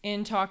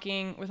in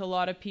talking with a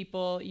lot of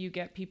people, you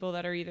get people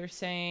that are either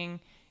saying,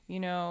 we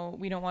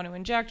don't want to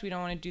inject, we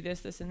don't want to do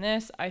this, and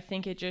this. I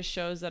think it just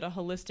shows that a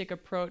holistic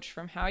approach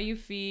from how you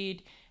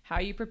feed, how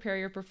you prepare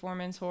your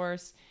performance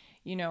horse,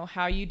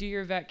 how you do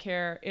your vet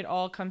care, it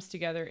all comes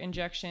together: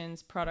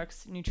 injections,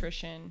 products,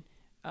 nutrition,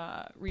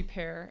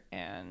 repair,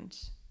 and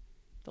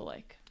the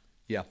like.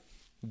 Yeah,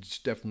 it's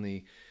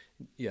definitely,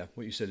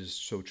 what you said is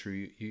so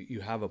true.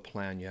 You have a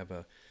plan, you have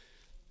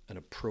an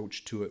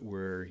approach to it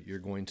where you're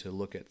going to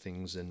look at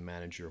things and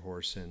manage your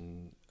horse,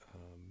 and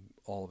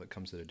all of it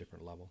comes at a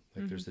different level.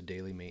 Like there's the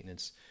daily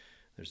maintenance,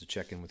 there's the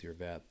check-in with your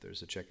vet, there's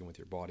the check-in with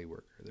your body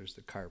worker, there's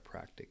the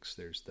chiropractics,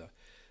 there's the,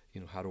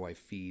 how do I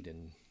feed,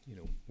 and,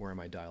 where am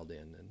I dialed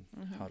in,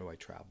 and how do I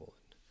travel?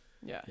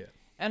 Yeah.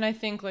 And I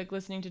think, like,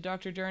 listening to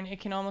Dr. Dern, it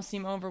can almost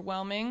seem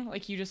overwhelming.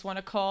 Like, you just want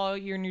to call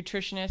your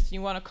nutritionist,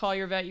 you want to call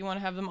your vet, you want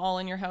to have them all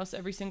in your house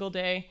every single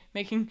day,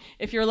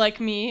 if you're like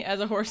me as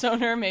a horse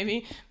owner,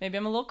 maybe I'm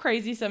a little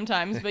crazy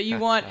sometimes, but you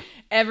want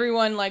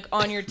everyone, like,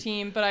 on your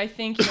team. But I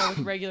think, with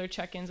regular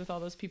check-ins with all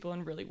those people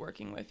and really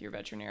working with your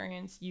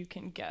veterinarians, you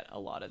can get a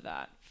lot of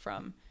that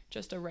from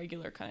just a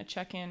regular kind of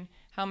check-in.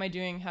 How am I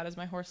doing? How does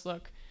my horse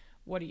look?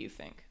 What do you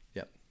think?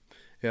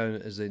 Yeah,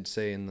 as they'd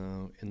say in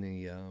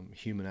the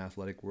human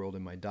athletic world,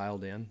 am I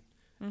dialed in,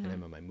 and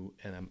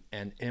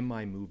am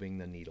I moving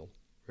the needle,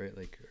 right?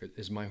 Like,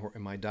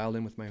 am I dialed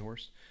in with my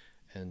horse,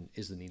 and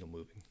is the needle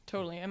moving?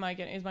 Totally.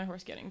 Is my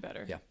horse getting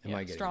better? Yeah. Am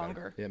I getting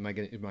stronger? Better?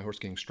 Yeah. Is my horse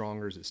getting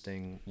stronger? Is it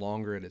staying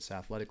longer at its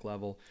athletic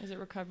level? Is it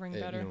recovering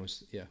better?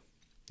 Yeah.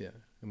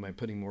 Am I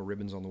putting more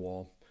ribbons on the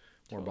wall,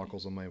 more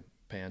buckles on my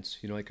pants?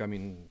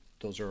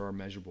 Those are our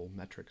measurable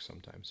metrics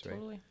sometimes, right?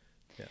 Totally.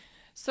 Yeah.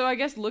 So I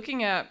guess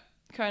looking at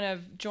kind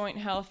of joint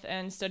health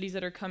and studies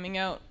that are coming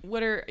out,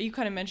 you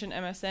kind of mentioned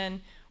MSN,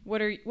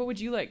 what would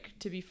you like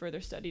to be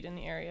further studied in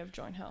the area of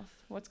joint health?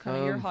 What's kind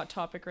of your hot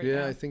topic right now?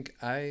 Yeah, I think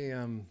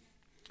and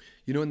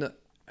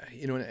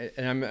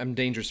I'm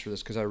dangerous for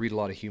this because I read a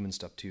lot of human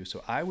stuff too,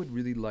 so I would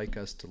really like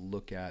us to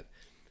look at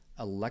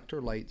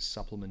electrolyte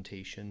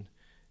supplementation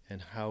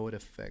and how it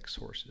affects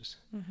horses.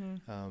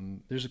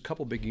 There's a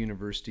couple big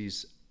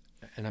universities,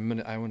 and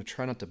I want to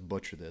try not to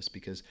butcher this,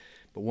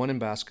 but one in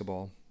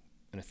basketball,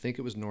 and I think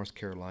it was North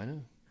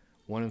Carolina,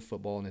 one in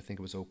football, and I think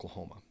it was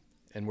Oklahoma.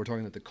 And we're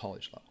talking at the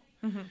college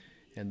level.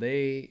 And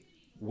they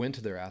went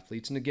to their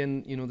athletes, and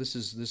again, this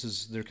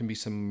is there can be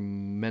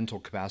some mental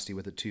capacity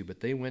with it too,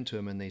 but they went to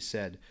them and they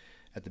said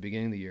at the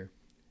beginning of the year,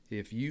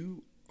 if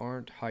you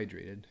aren't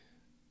hydrated,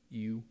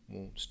 you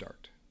won't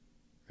start,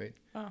 right?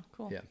 Oh,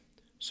 cool. Yeah.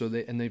 So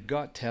they've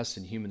got tests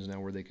in humans now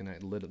where they can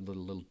add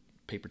little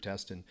paper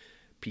tests and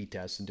pee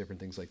tests and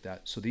different things like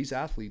that. So these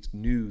athletes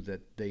knew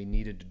that they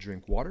needed to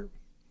drink water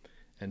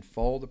and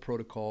follow the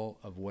protocol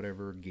of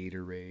whatever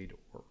Gatorade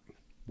or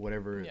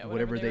whatever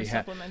they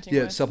had.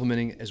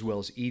 Supplementing, as well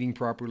as eating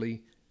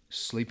properly,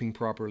 sleeping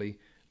properly.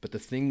 But the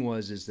thing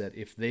is that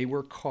if they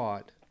were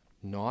caught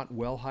not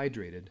well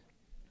hydrated,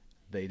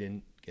 they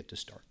didn't get to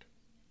start.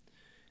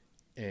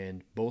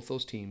 And both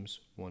those teams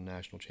won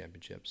national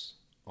championships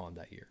on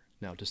that year.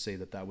 Now, to say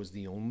that was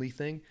the only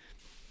thing,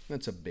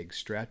 that's a big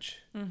stretch.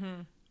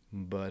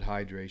 But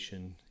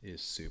hydration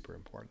is super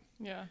important.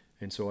 Yeah.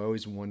 And so I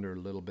always wonder a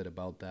little bit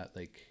about that,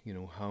 like,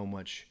 how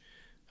much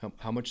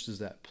does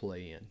that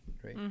play in,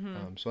 right?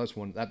 So that's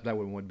one, that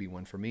would be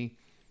one for me.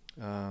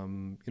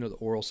 The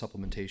oral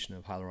supplementation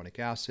of hyaluronic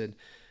acid,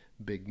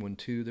 big one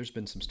too. There's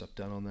been some stuff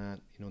done on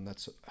that, and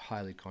that's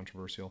highly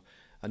controversial.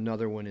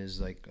 Another one is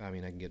like, I'm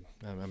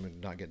gonna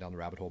not get down the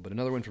rabbit hole, but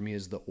another one for me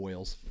is the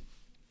oils,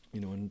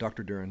 and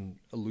Dr. Duran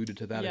alluded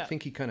to that. Yeah. I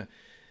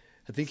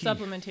think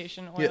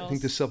supplementation oils. Yeah, I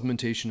think the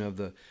supplementation of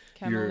the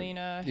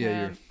camelina,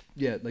 hemp.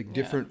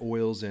 Different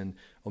oils and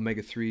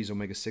omega-3s,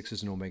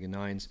 omega-6s, and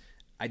omega-9s.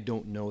 I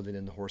don't know that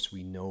in the horse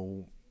we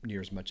know near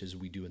as much as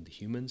we do in the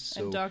humans.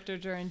 So, and Dr.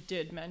 Duran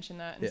did mention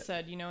that and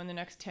said, in the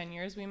next 10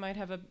 years we might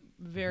have a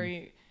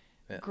very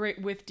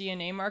great, with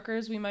DNA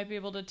markers, we might be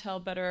able to tell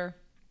better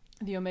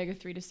the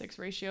omega-3 to 6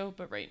 ratio,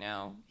 but right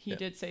now he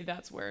did say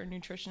that's where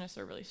nutritionists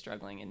are really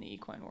struggling in the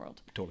equine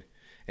world. Totally.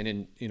 And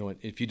then, you know,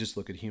 if you just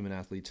look at human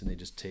athletes and they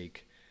just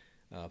take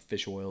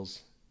fish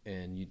oils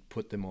and you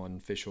put them on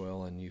fish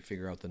oil and you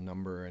figure out the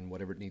number and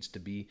whatever it needs to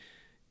be,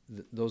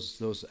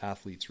 those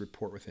athletes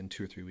report within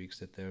 2 or 3 weeks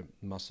that their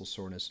muscle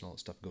soreness and all that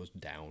stuff goes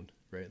down,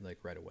 right? Like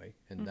right away.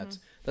 And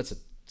that's a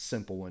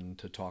simple one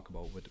to talk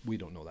about, but we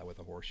don't know that with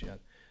a horse yet.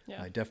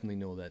 Yeah. I definitely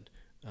know that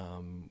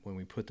when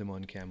we put them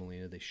on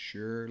camelina, they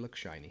sure look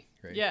shiny,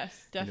 right?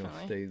 Yes,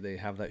 definitely. You know, they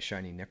have that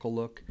shiny nickel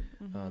look.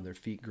 Their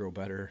feet grow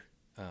better,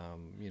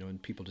 you know,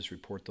 and people just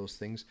report those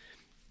things.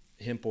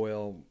 Hemp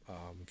oil,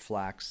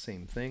 flax,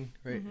 same thing,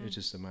 right? It's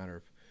just a matter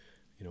of,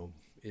 you know,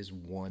 is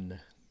one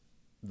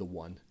the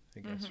one,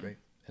 I guess, right?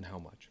 And how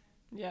much?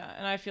 Yeah,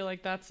 and I feel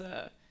like that's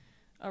a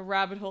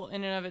rabbit hole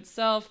in and of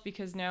itself,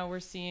 because now we're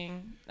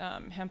seeing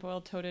hemp oil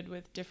toted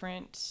with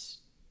different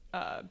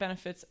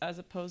benefits as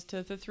opposed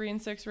to the 3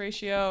 and 6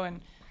 ratio.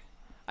 And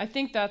I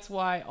think that's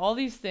why all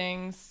these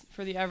things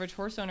for the average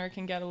horse owner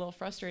can get a little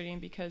frustrating,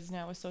 because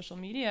now with social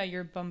media,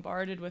 you're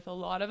bombarded with a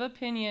lot of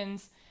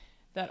opinions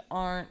that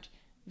aren't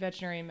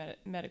veterinary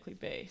medically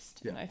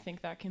based. And I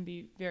think that can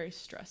be very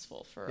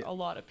stressful for a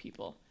lot of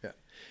people. Yeah.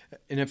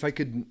 And if I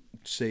could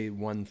say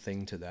one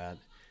thing to that,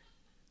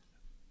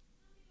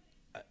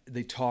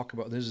 they talk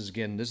about I'm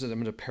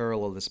going to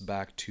parallel this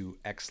back to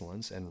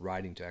excellence, and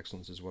riding to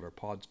excellence is what our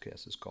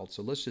podcast is called.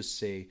 So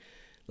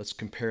let's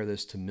compare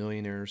this to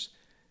millionaires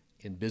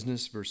in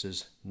business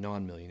versus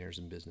non-millionaires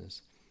in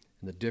business.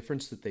 And the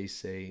difference that they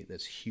say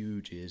that's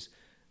huge is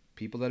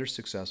people that are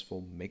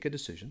successful make a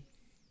decision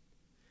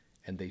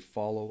and they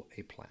follow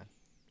a plan,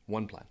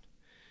 one plan.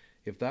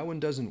 If that one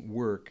doesn't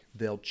work,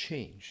 they'll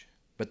change,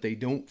 but they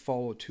don't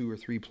follow 2 or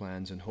 3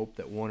 plans and hope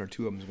that 1 or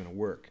 2 of them is going to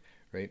work,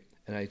 right?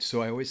 And I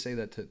always say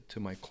that to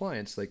my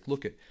clients, like,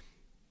 look,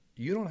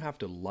 you don't have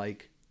to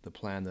like the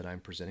plan that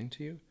I'm presenting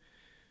to you.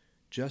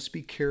 Just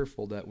be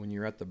careful that when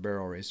you're at the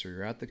barrel race, or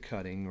you're at the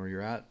cutting, or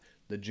you're at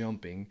the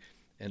jumping,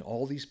 and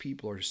all these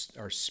people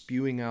are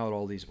spewing out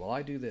all these, well,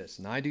 I do this,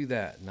 and I do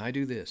that, and I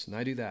do this, and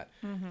I do that.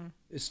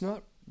 It's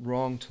not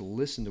wrong to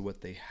listen to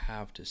what they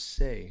have to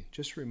say.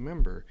 Just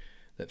remember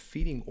that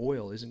feeding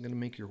oil isn't going to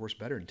make your horse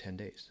better in 10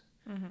 days.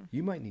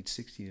 You might need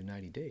 60 to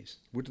 90 days.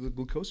 The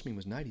glucosamine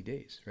was 90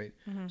 days, right?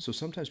 So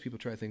sometimes people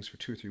try things for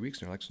 2 or 3 weeks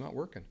and they're like, it's not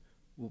working.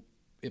 Well,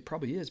 it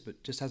probably is,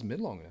 but just hasn't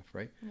been long enough,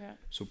 right? Yeah.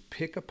 So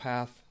pick a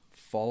path,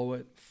 follow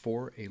it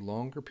for a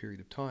longer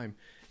period of time,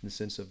 in the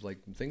sense of, like,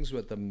 things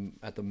at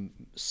the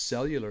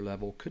cellular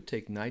level could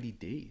take 90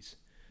 days.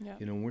 Yeah.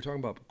 You know, when we're talking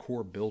about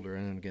core builder,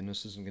 and again,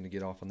 this isn't going to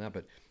get off on that,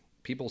 but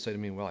people say to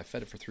me, well, I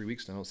fed it for 3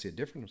 weeks and I don't see a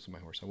difference in my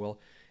horse. Well,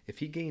 if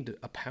he gained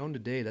a pound a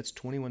day, that's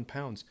 21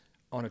 pounds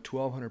on a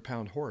 1,200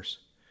 pound horse.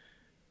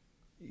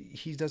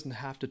 He doesn't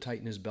have to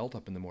tighten his belt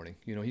up in the morning.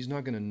 You know, he's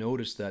not going to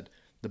notice that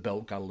the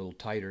belt got a little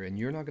tighter, and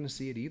you're not going to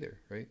see it either,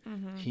 right?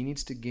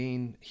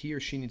 He or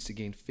she needs to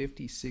gain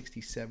 50,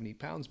 60, 70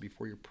 pounds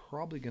before you're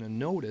probably going to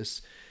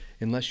notice,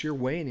 unless you're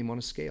weighing him on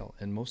a scale.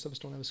 And most of us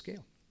don't have a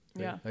scale.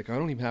 Right? Yeah. Like, I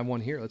don't even have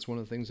one here. That's one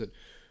of the things that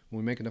when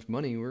we make enough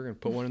money, we're going to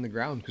put one in the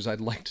ground, because I'd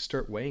like to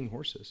start weighing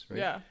horses, right?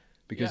 Yeah.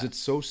 Because it's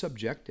so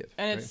subjective.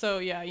 And it's so,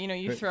 you know,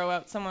 you throw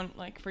out someone,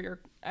 like, for your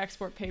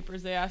export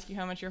papers, they ask you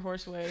how much your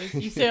horse weighs.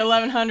 You say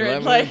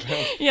 1,100. Like,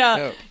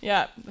 yeah,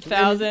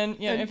 1,000.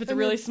 Yeah, if it's a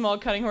really small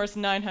cutting horse,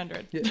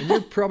 900. Yeah, and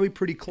you're probably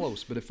pretty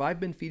close. But if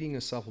I've been feeding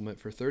a supplement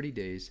for 30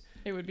 days,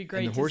 it would be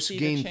great and the horse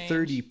gained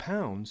 30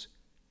 pounds,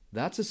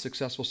 that's a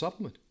successful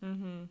supplement.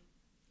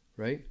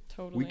 Right?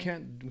 Totally.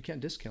 We can't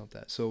discount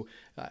that. So,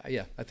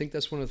 I think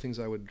that's one of the things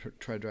I would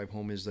try to drive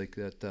home, is like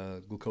that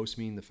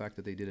glucosamine, the fact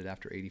that they did it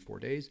after 84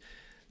 days.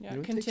 Yeah,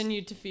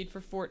 continued to feed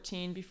for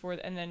 14 before,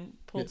 and then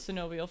pulled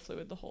synovial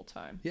fluid the whole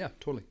time. Yeah,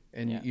 totally.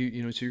 And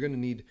you know, so you're going to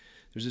need,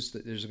 there's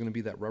going to be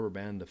that rubber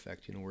band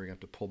effect, you know, where you have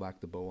to pull back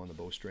the bow on the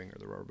bowstring or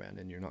the rubber band,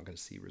 and you're not going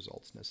to see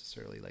results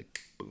necessarily, like,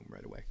 boom,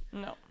 right away.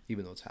 No.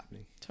 Even though it's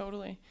happening.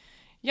 Totally.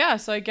 Yeah,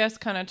 so I guess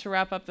kind of to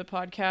wrap up the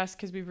podcast,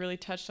 because we've really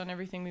touched on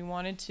everything we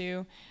wanted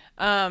to.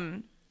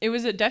 It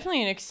was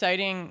definitely an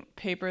exciting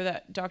paper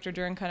that Dr.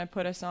 Dern kind of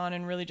put us on,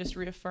 and really just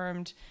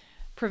reaffirmed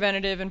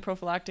preventative and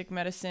prophylactic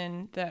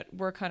medicine that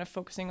we're kind of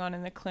focusing on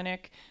in the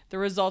clinic. The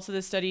results of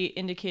the study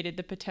indicated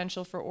the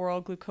potential for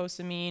oral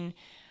glucosamine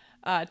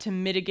to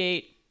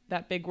mitigate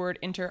that big word,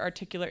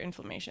 interarticular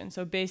inflammation.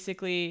 So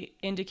basically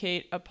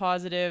indicate a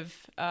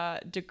positive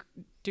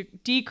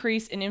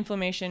decrease in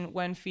inflammation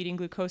when feeding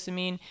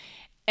glucosamine.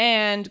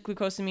 And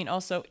glucosamine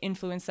also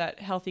influenced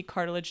that healthy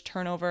cartilage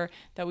turnover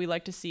that we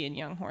like to see in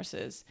young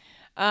horses.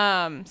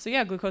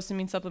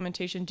 Glucosamine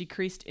supplementation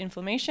decreased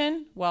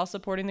inflammation while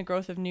supporting the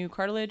growth of new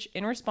cartilage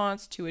in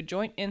response to a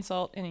joint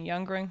insult in a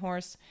young growing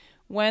horse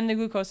when the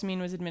glucosamine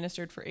was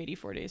administered for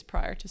 84 days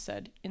prior to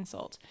said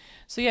insult.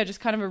 So just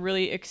kind of a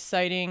really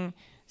exciting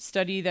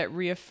study that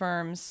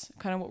reaffirms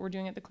kind of what we're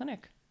doing at the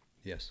clinic.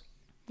 Yes.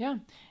 Yeah.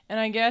 And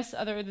I guess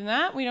other than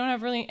that, we don't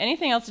have really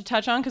anything else to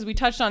touch on, because we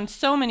touched on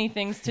so many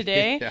things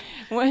today.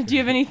 Do you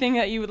have anything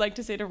that you would like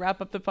to say to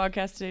wrap up the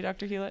podcast today,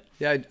 Dr. Hewlett?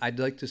 Yeah, I'd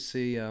like to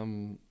say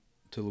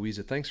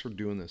Louisa, thanks for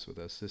doing this with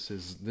us. This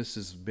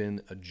has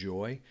been a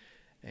joy,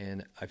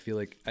 and I feel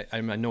like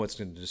I know it's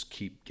going to just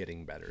keep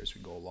getting better as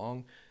we go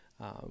along.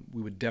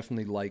 We would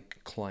definitely like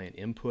client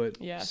input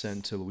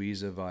sent to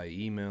Louisa via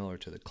email or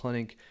to the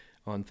clinic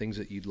on things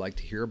that you'd like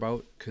to hear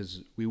about,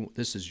 because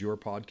this is your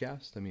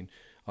podcast. I mean,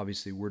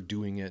 obviously we're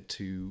doing it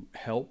to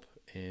help,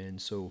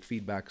 and so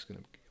feedback's going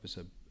to give us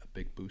a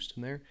big boost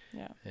in there.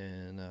 Yeah.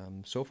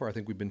 And so far I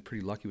think we've been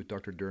pretty lucky with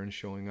Dr. Dern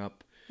showing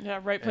up.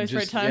 Yeah, right place,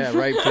 right time. Yeah,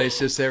 right place.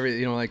 Just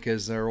like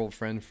as our old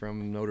friend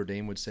from Notre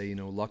Dame would say,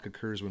 luck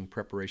occurs when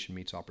preparation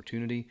meets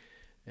opportunity.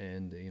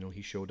 And,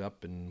 he showed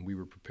up, and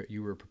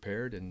you were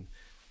prepared, and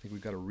I think we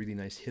got a really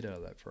nice hit out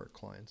of that for our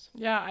clients.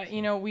 Yeah,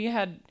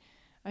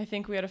 I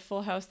think we had a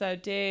full house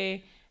that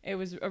day. It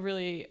was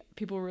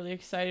people were really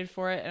excited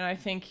for it, and I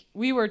think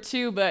we were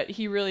too, but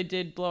he really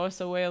did blow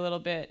us away a little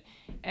bit,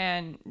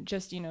 and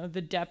just,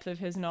 the depth of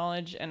his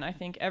knowledge. And I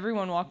think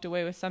everyone walked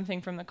away with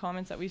something from the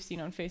comments that we've seen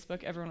on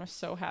Facebook. Everyone was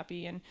so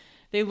happy, and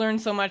they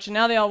learned so much, and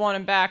now they all want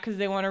him back because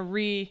they want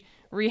to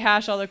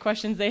rehash all the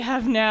questions they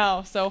have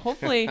now. So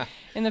hopefully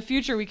in the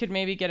future we could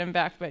maybe get him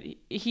back. But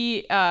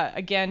he,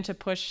 again, to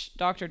push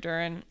Dr.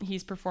 Duran,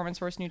 he's Performance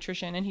Horse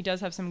Nutrition, and he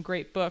does have some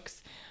great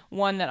books.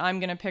 One that I'm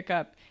going to pick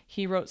up,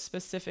 he wrote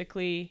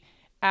specifically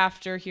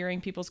after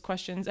hearing people's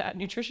questions at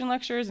nutrition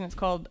lectures, and it's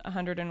called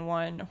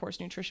 101 Horse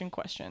Nutrition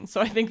Questions. So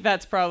I think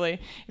that's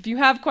probably, if you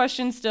have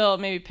questions still,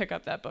 maybe pick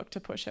up that book to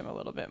push him a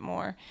little bit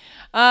more.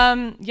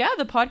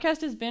 The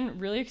podcast has been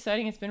really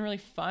exciting. It's been really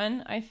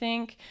fun, I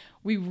think.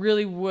 We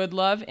really would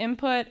love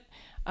input.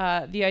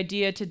 The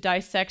idea to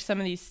dissect some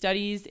of these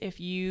studies. If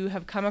you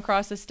have come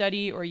across a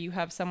study, or you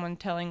have someone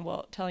telling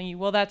you,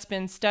 well, that's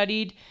been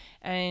studied,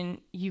 and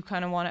you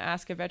kind of want to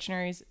ask a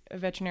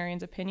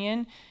veterinarian's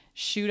opinion,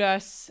 shoot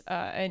us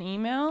an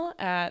email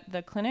at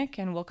the clinic,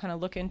 and we'll kind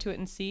of look into it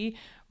and see.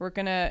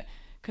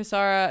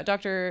 Kasara,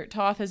 Dr.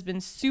 Toth has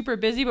been super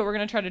busy, but we're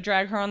going to try to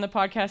drag her on the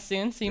podcast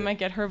soon, so you might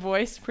get her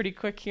voice pretty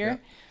quick here.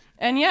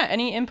 Yeah. And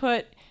any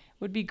input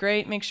would be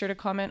great. Make sure to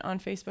comment on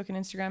Facebook and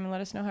Instagram and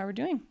let us know how we're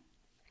doing.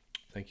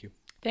 Thank you.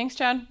 Thanks,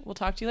 Chad. We'll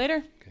talk to you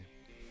later. Okay.